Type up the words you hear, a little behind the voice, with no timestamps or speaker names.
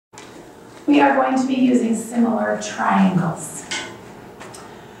we are going to be using similar triangles.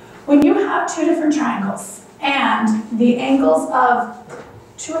 When you have two different triangles and the angles of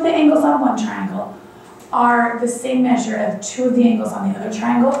two of the angles on one triangle are the same measure of two of the angles on the other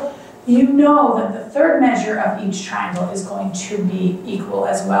triangle, you know that the third measure of each triangle is going to be equal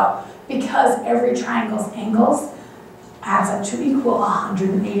as well, because every triangle's angles adds up to equal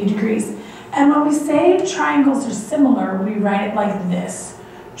 180 degrees. And when we say triangles are similar, we write it like this.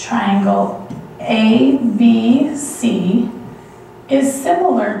 Triangle ABC is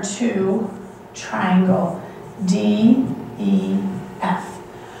similar to triangle DEF.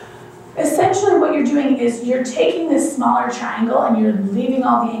 Essentially what you're doing is you're taking this smaller triangle and you're leaving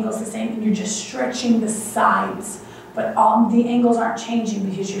all the angles the same and you're just stretching the sides. But all the angles aren't changing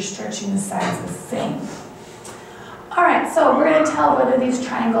because you're stretching the sides the same. All right, so we're going to tell whether these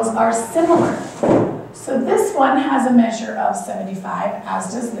triangles are similar. So this one has a measure of 75,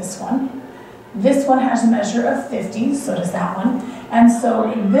 as does this one. This one has a measure of 50, so does that one. And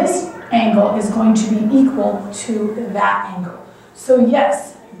so this angle is going to be equal to that angle. So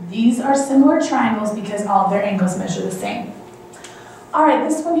yes, these are similar triangles because all of their angles measure the same. All right,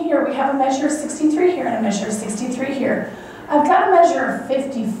 this one here, we have a measure of 63 here and a measure of 63 here. I've got a measure of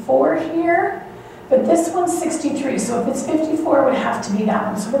 54 here, but this one's 63, so if it's 54, it would have to be that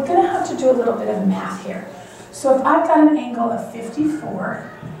one. So we're gonna have to do a little bit of math here. So if I've got an angle of 54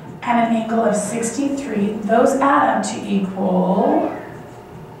 and an angle of 63, those add up to equal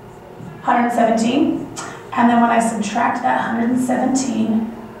 117. And then when I subtract that 117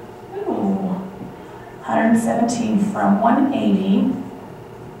 from 180,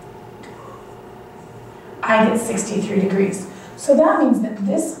 I get 63 degrees. So that means that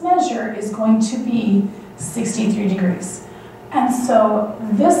this measure is going to be 63 degrees. And so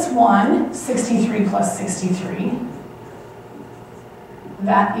this one, 63 plus 63,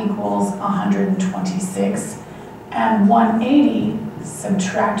 that equals 126. And 180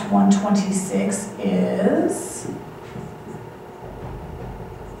 subtract 126 is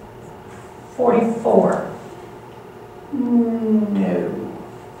 44. No,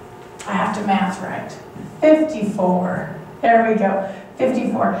 I have to math right. 54. There we go,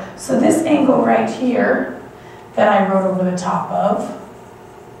 54. So this angle right here that I wrote over the top of,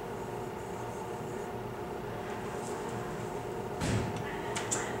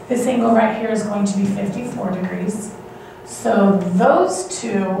 this angle right here is going to be 54 degrees. So those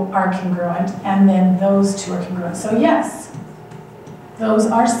two are congruent, and then those two are congruent. So yes, those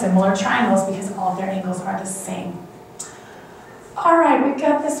are similar triangles because all of their angles are the same. All right, we've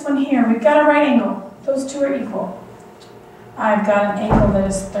got this one here. We've got a right angle. Those two are equal. I've got an angle that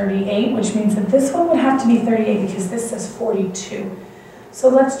is 38, which means that this one would have to be 38 because this says 42. So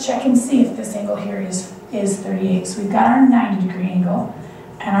let's check and see if this angle here is 38. So we've got our 90-degree angle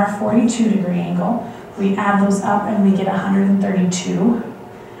and our 42-degree angle. We add those up and we get 132.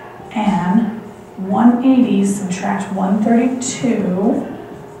 And 180 subtract 132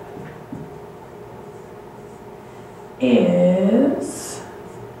 is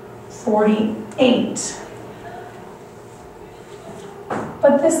 48.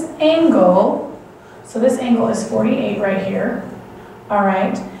 But this angle, so this angle is 48 right here, all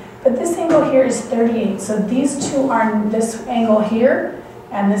right? But this angle here is 38, so these two are, this angle here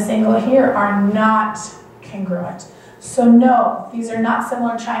and this angle here are not congruent. So no, these are not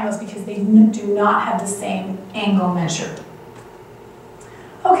similar triangles because they do not have the same angle measure.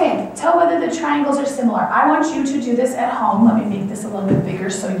 Okay, tell whether the triangles are similar. I want you to do this at home. Let me make this a little bit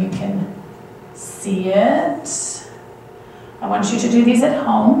bigger so you can see it. I want you to do these at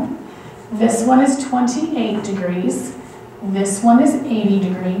home. This one is 28 degrees. This one is 80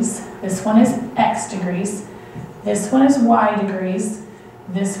 degrees. This one is X degrees. This one is Y degrees.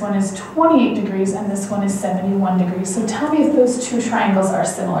 This one is 28 degrees, and this one is 71 degrees. So tell me if those two triangles are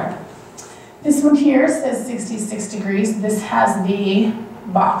similar. This one here says 66 degrees. This has the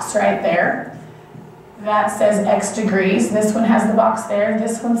box right there. That says X degrees. This one has the box there.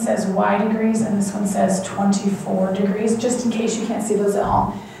 This one says Y degrees, and this one says 24 degrees, just in case you can't see those at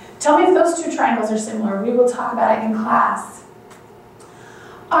home. Tell me if those two triangles are similar. We will talk about it in class.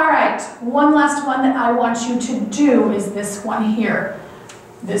 All right, one last one that I want you to do is this one here.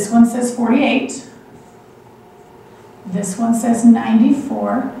 This one says 48. This one says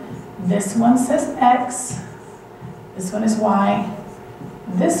 94. This one says X. This one is Y.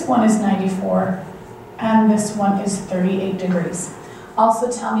 This one is 94. And this one is 38 degrees. Also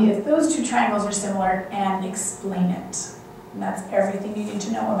tell me if those two triangles are similar and explain it. And that's everything you need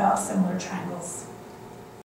to know about similar triangles.